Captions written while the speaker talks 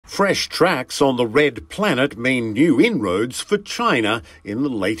fresh tracks on the red planet mean new inroads for China in the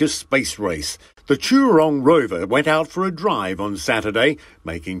latest space race. The Zhurong rover went out for a drive on Saturday,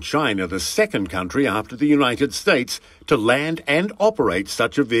 making China the second country after the United States to land and operate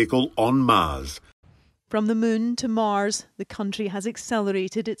such a vehicle on Mars. From the moon to Mars, the country has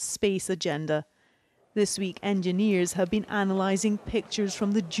accelerated its space agenda. This week, engineers have been analysing pictures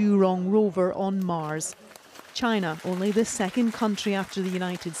from the Zhurong rover on Mars. China, only the second country after the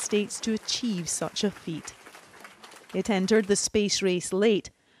United States to achieve such a feat. It entered the space race late,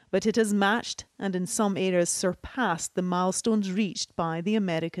 but it has matched and in some areas surpassed the milestones reached by the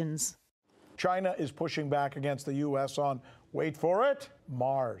Americans. China is pushing back against the U.S. on, wait for it,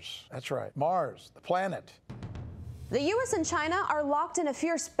 Mars. That's right, Mars, the planet. The U.S. and China are locked in a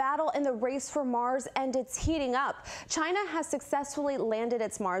fierce battle in the race for Mars, and it's heating up. China has successfully landed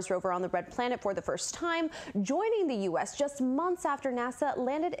its Mars rover on the red planet for the first time, joining the U.S. just months after NASA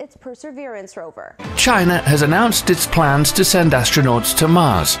landed its Perseverance rover. China has announced its plans to send astronauts to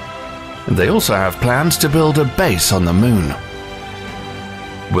Mars. They also have plans to build a base on the moon.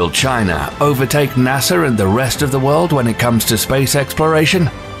 Will China overtake NASA and the rest of the world when it comes to space exploration?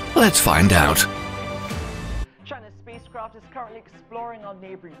 Let's find out. Spacecraft is currently exploring our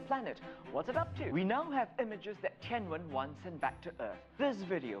neighboring planet. What's it up to? We now have images that Tianwen-1 sent back to Earth. This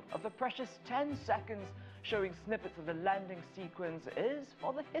video of the precious 10 seconds showing snippets of the landing sequence is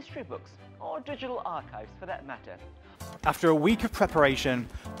for the history books, or digital archives for that matter. After a week of preparation,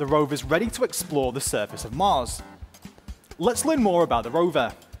 the rover is ready to explore the surface of Mars. Let's learn more about the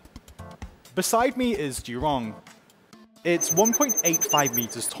rover. Beside me is Zhurong. It's 1.85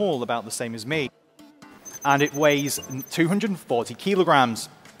 meters tall, about the same as me. And it weighs 240 kilograms.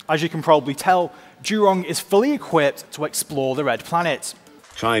 As you can probably tell, Zhurong is fully equipped to explore the red planet.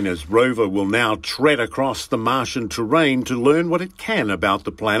 China's rover will now tread across the Martian terrain to learn what it can about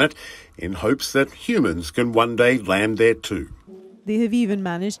the planet, in hopes that humans can one day land there too. They have even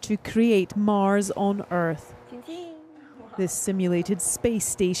managed to create Mars on Earth. This simulated space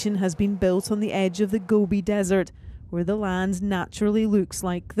station has been built on the edge of the Gobi Desert, where the land naturally looks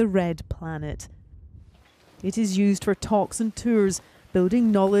like the red planet. It is used for talks and tours,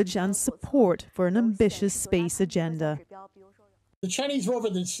 building knowledge and support for an ambitious space agenda. The Chinese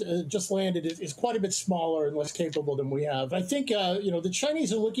rover that's just landed is quite a bit smaller and less capable than we have. I think, the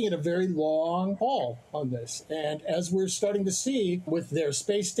Chinese are looking at a very long haul on this. And as we're starting to see with their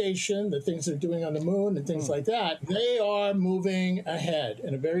space station, the things they're doing on the moon and things like that, they are moving ahead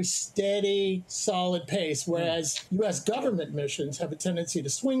in a very steady, solid pace, whereas U.S. government missions have a tendency to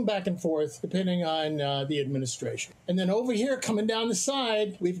swing back and forth depending on the administration. And then over here, coming down the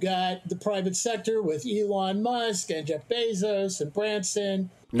side, we've got the private sector with Elon Musk and Jeff Bezos and Branson.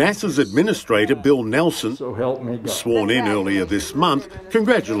 NASA's administrator, Bill Nelson, sworn in earlier this month,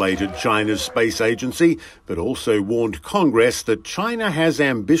 congratulated China's space agency, but also warned Congress that China has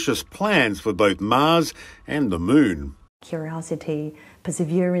ambitious plans for both Mars and the moon. Curiosity,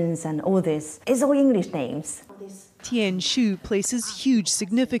 Perseverance, and all this is all English names. Tian Xu places huge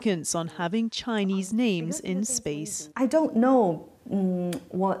significance on having Chinese names in space. I don't know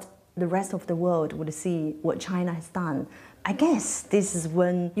what the rest of the world would see what China has done. I guess this is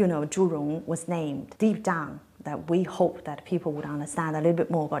when, Zhurong was named. Deep down, that we hope that people would understand a little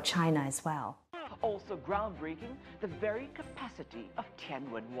bit more about China as well. Also groundbreaking, the very capacity of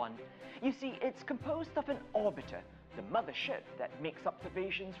Tianwen-1. You see, it's composed of an orbiter, the mothership that makes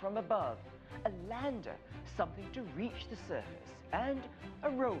observations from above, a lander, something to reach the surface, and a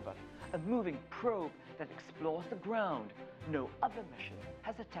rover, a moving probe that explores the ground. No other mission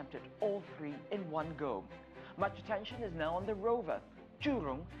has attempted all three in one go. Much attention is now on the rover,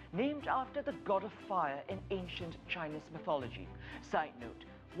 Zhurong, named after the god of fire in ancient Chinese mythology. Side note,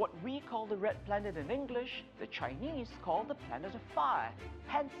 what we call the red planet in English, the Chinese call the planet of fire,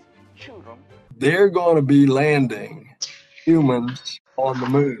 hence Zhurong. They're going to be landing humans on the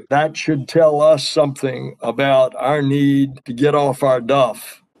moon. That should tell us something about our need to get off our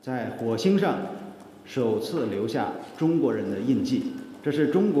duff. 在火星上首次留下中国人的印记，这是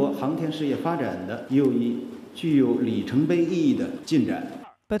中国航天事业发展的又一具有里程碑意义的进展。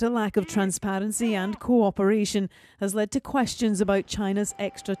 But a lack of transparency and cooperation has led to questions about China's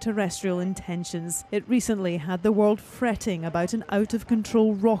extraterrestrial intentions. It recently had the world fretting about an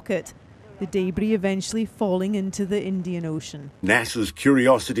out-of-control rocket, the debris eventually falling into the Indian Ocean. NASA's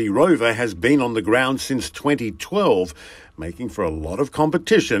Curiosity rover has been on the ground since 2012, making for a lot of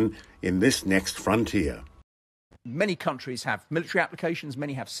competition in this next frontier. Many countries have military applications,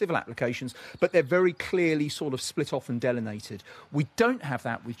 many have civil applications, but they're very clearly sort of split off and delineated. We don't have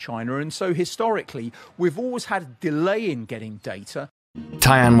that with China, and so historically we've always had a delay in getting data.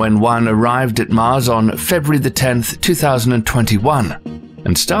 Tianwen-1 arrived at Mars on February the 10th, 2021,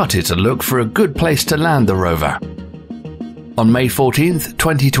 and started to look for a good place to land the rover. On May 14th,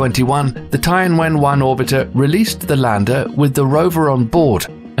 2021, the Tianwen-1 orbiter released the lander with the rover on board,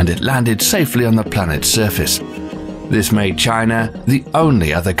 and it landed safely on the planet's surface. This made China the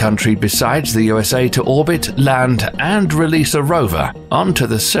only other country besides the USA to orbit, land, and release a rover onto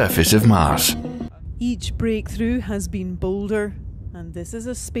the surface of Mars. Each breakthrough has been bolder, and this is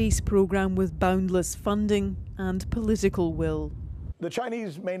a space program with boundless funding and political will. The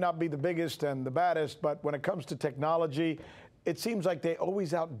Chinese may not be the biggest and the baddest, but when it comes to technology, it seems like they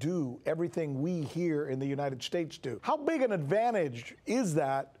always outdo everything we here in the United States do. How big an advantage is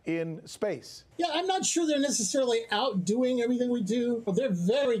that in space? Yeah, I'm not sure they're necessarily outdoing everything we do, but they're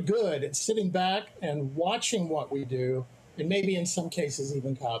very good at sitting back and watching what we do, and maybe in some cases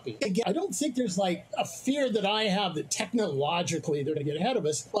even copy. Again, I don't think there's like a fear that I have that technologically they're going to get ahead of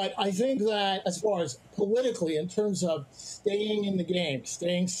us, but I think that as far as politically, in terms of staying in the game,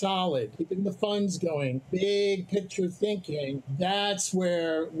 staying solid, keeping the funds going, big picture thinking, that's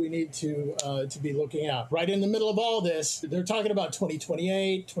where we need to be looking at. Right in the middle of all this, they're talking about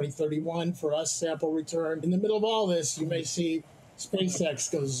 2028, 2031 for us, sample return. In the middle of all this, you may see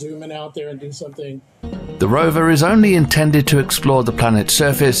SpaceX go zooming out there and do something. The rover is only intended to explore the planet's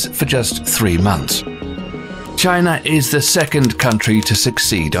surface for just 3 months. China is the second country to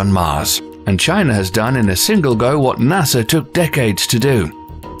succeed on Mars, and China has done in a single go what NASA took decades to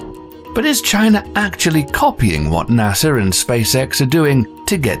do. But is China actually copying what NASA and SpaceX are doing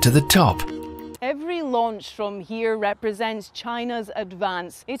to get to the top? Every launch from here represents China's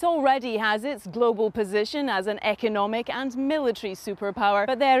advance. It already has its global position as an economic and military superpower,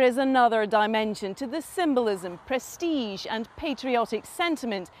 but there is another dimension to the symbolism, prestige, and patriotic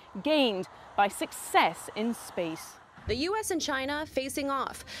sentiment gained by success in space. The U.S. and China facing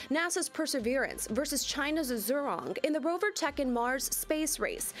off. NASA's Perseverance versus China's Zhurong in the Rover Tech and Mars space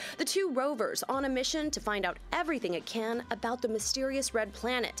race. The two rovers on a mission to find out everything it can about the mysterious red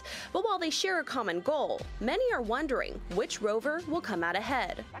planet. But while they share a common goal, many are wondering which rover will come out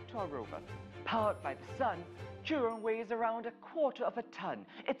ahead. Back to our rover. Powered by the sun, Zhurong weighs around 1/4 of a ton.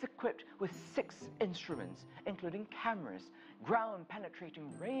 It's equipped with 6 instruments, including cameras,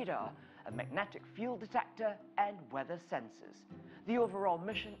 ground-penetrating radar, a magnetic field detector, and weather sensors. The overall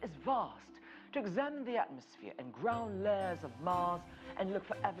mission is vast, to examine the atmosphere and ground layers of Mars and look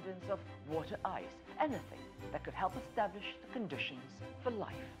for evidence of water ice, anything that could help establish the conditions for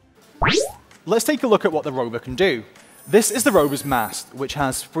life. Let's take a look at what the rover can do. This is the rover's mast, which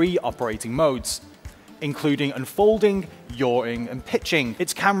has 3 operating modes, including unfolding, yawing, and pitching.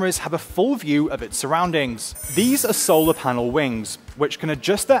 Its cameras have a full view of its surroundings. These are solar panel wings, which can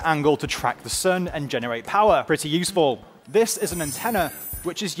adjust their angle to track the sun and generate power. Pretty useful. This is an antenna,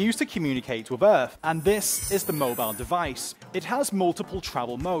 which is used to communicate with Earth, and this is the mobile device. It has multiple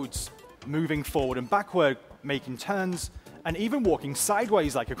travel modes, moving forward and backward, making turns, and even walking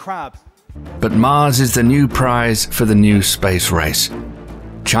sideways like a crab. But Mars is the new prize for the new space race.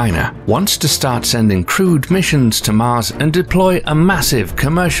 China wants to start sending crewed missions to Mars and deploy a massive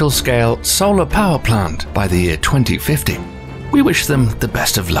commercial-scale solar power plant by the year 2050. We wish them the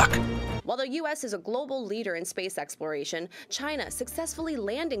best of luck. While the U.S. is a global leader in space exploration, China successfully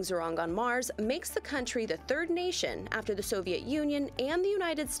landing Zhurong on Mars makes the country the 3rd nation after the Soviet Union and the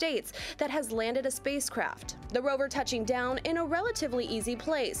United States that has landed a spacecraft. The rover touching down in a relatively easy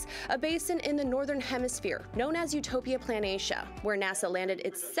place, a basin in the northern hemisphere known as Utopia Planitia, where NASA landed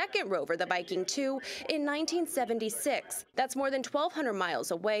its 2nd rover, the Viking 2, in 1976. That's more than 1,200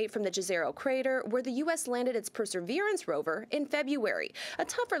 miles away from the Jezero crater, where the U.S. landed its Perseverance rover in February, a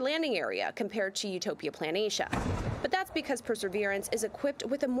tougher landing area compared to Utopia Planitia. But that's because Perseverance is equipped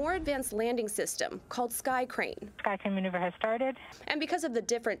with a more advanced landing system called Sky Crane. Sky Crane maneuver has started. And because of the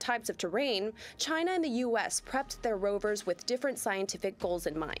different types of terrain, China and the U.S. prepped their rovers with different scientific goals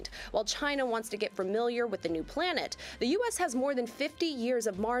in mind. While China wants to get familiar with the new planet, the U.S. has more than 50 years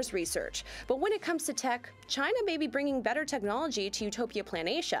of Mars research. But when it comes to tech, China may be bringing better technology to Utopia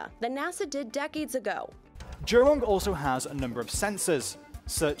Planitia than NASA did decades ago. Zhurong also has a number of sensors,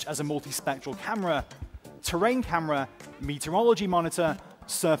 such as a multispectral camera, terrain camera, meteorology monitor,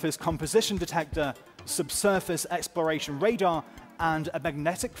 surface composition detector, subsurface exploration radar, and a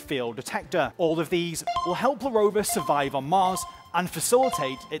magnetic field detector. All of these will help the rover survive on Mars and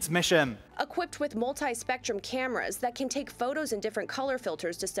facilitate its mission. Equipped with multi-spectrum cameras that can take photos in different color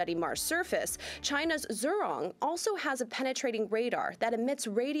filters to study Mars' surface, China's Zhurong also has a penetrating radar that emits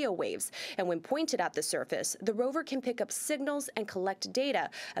radio waves, and when pointed at the surface, the rover can pick up signals and collect data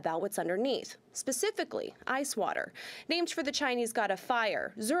about what's underneath. specifically ice water. Named for the Chinese god of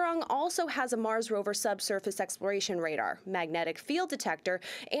fire, Zhurong also has a Mars rover subsurface exploration radar, magnetic field detector,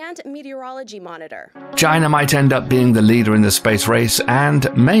 and meteorology monitor. China might end up being the leader in the space race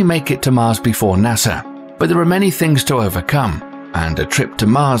and may make it to Mars before NASA. But there are many things to overcome, and a trip to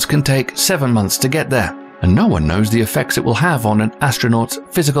Mars can take 7 months to get there, and no one knows the effects it will have on an astronaut's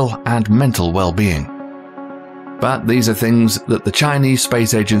physical and mental well-being. But these are things that the Chinese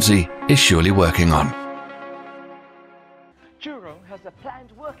Space Agency is surely working on. Zhurong has a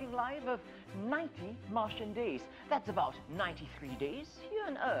planned working life of 90 Martian days. That's about 93 days here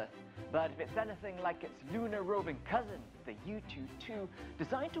on Earth. But if it's anything like its lunar roving cousin, the U-22,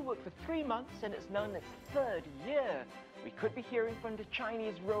 designed to work for 3 months and it's now in its 3rd year, we could be hearing from the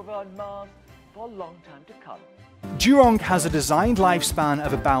Chinese rover on Mars for a long time to come. Zhurong has a designed lifespan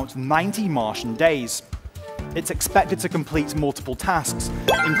of about 90 Martian days. It's expected to complete multiple tasks,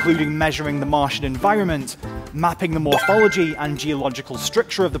 including measuring the Martian environment, mapping the morphology and geological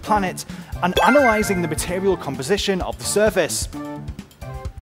structure of the planet, and analysing the material composition of the surface.